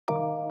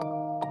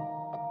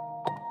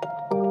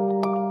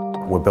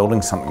We're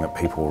building something that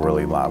people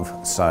really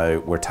love,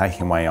 so we're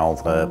taking away all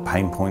the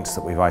pain points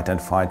that we've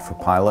identified for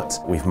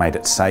pilots. We've made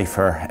it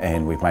safer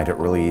and we've made it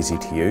really easy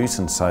to use,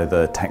 and so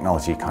the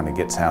technology kind of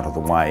gets out of the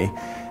way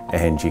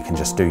and you can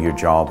just do your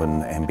job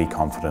and be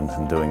confident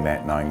in doing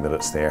that, knowing that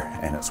it's there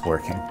and it's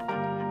working.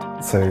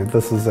 So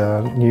this is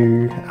our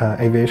new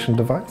aviation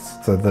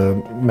device. So the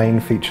main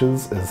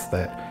features is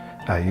that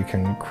you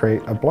can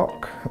create a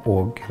block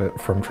or get it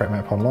from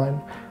TracMap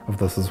online. If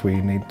this is where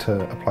you need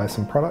to apply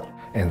some product.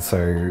 And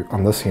so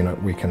on this unit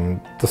we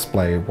can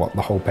display what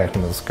the whole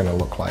pattern is going to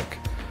look like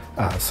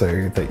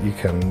so that you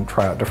can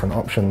try out different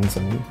options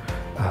and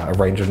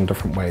arrange it in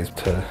different ways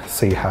to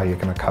see how you're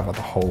going to cover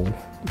the whole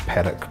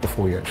paddock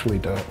before you actually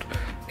do it.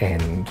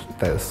 And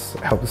this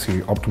helps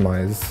you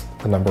optimize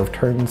the number of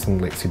turns and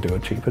lets you do a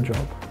cheaper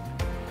job.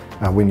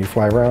 When you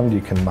fly around, you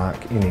can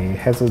mark any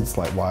hazards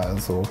like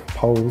wires or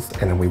poles,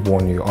 and then we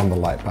warn you on the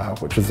light bar,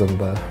 which is in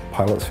the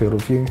pilot's field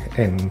of view,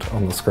 and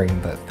on the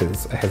screen that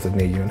there's a hazard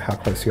near you and how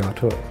close you are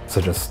to it.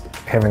 So just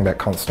having that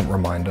constant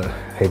reminder,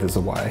 hey, there's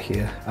a wire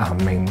here,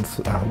 means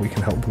we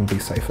can help them be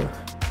safer.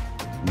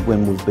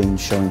 When we've been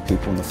showing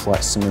people in the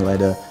flight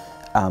simulator,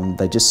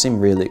 they just seem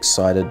really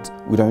excited.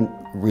 We don't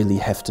really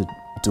have to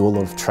do a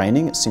lot of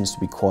training. It seems to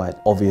be quite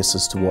obvious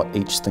as to what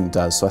each thing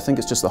does. So I think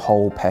it's just the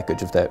whole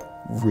package of that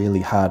really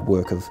hard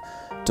work of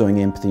doing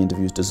empathy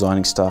interviews,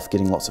 designing stuff,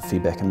 getting lots of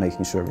feedback and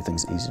making sure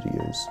everything's easy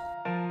to use.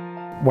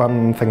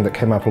 One thing that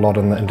came up a lot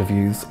in the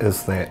interviews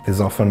is that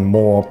there's often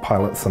more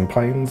pilots than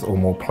planes, or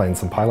more planes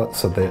than pilots,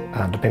 so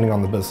that depending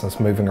on the business,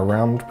 moving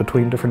around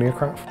between different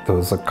aircraft. There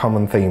was a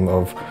common theme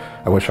of,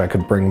 I wish I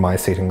could bring my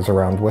settings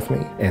around with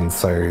me, and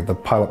so the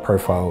pilot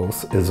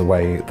profiles is a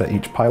way that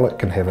each pilot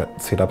can have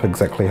it set up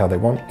exactly how they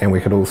want, and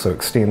we could also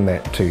extend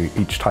that to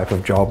each type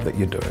of job that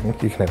you're doing.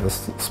 You can have a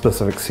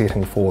specific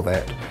setting for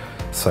that.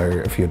 So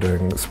if you're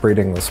doing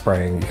spreading or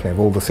spraying, you can have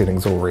all the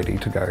settings all ready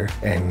to go,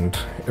 and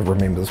it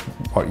remembers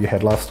what you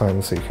had last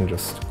time, so you can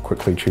just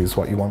quickly choose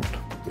what you want.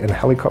 In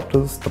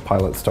helicopters, the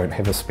pilots don't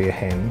have a spare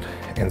hand,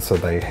 and so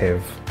they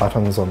have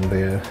buttons on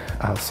their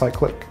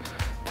cyclic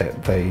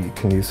that they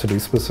can use to do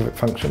specific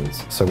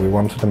functions. So we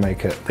wanted to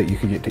make it that you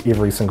could get to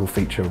every single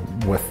feature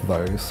with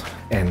those,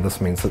 and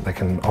this means that they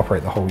can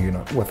operate the whole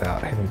unit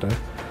without having to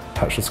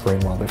touch the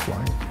screen while they're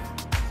flying.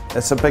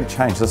 It's a big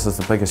change. This is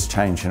the biggest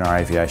change in our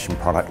aviation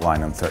product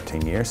line in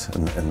 13 years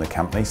in the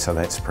company, so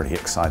that's pretty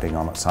exciting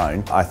on its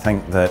own. I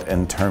think that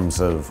in terms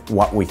of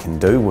what we can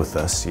do with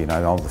this, you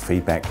know, all the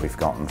feedback we've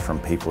gotten from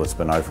people has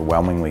been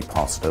overwhelmingly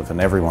positive,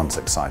 and everyone's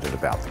excited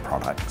about the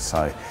product.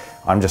 So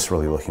I'm just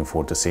really looking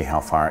forward to see how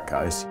far it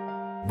goes.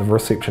 The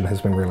reception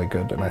has been really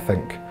good, and I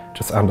think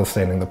just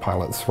understanding the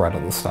pilots right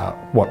at the start,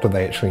 what do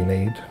they actually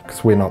need?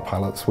 Because we're not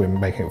pilots, we're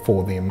making it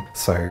for them,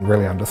 so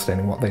really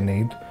understanding what they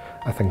need,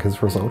 I think,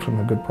 has resulted in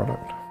a good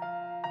product.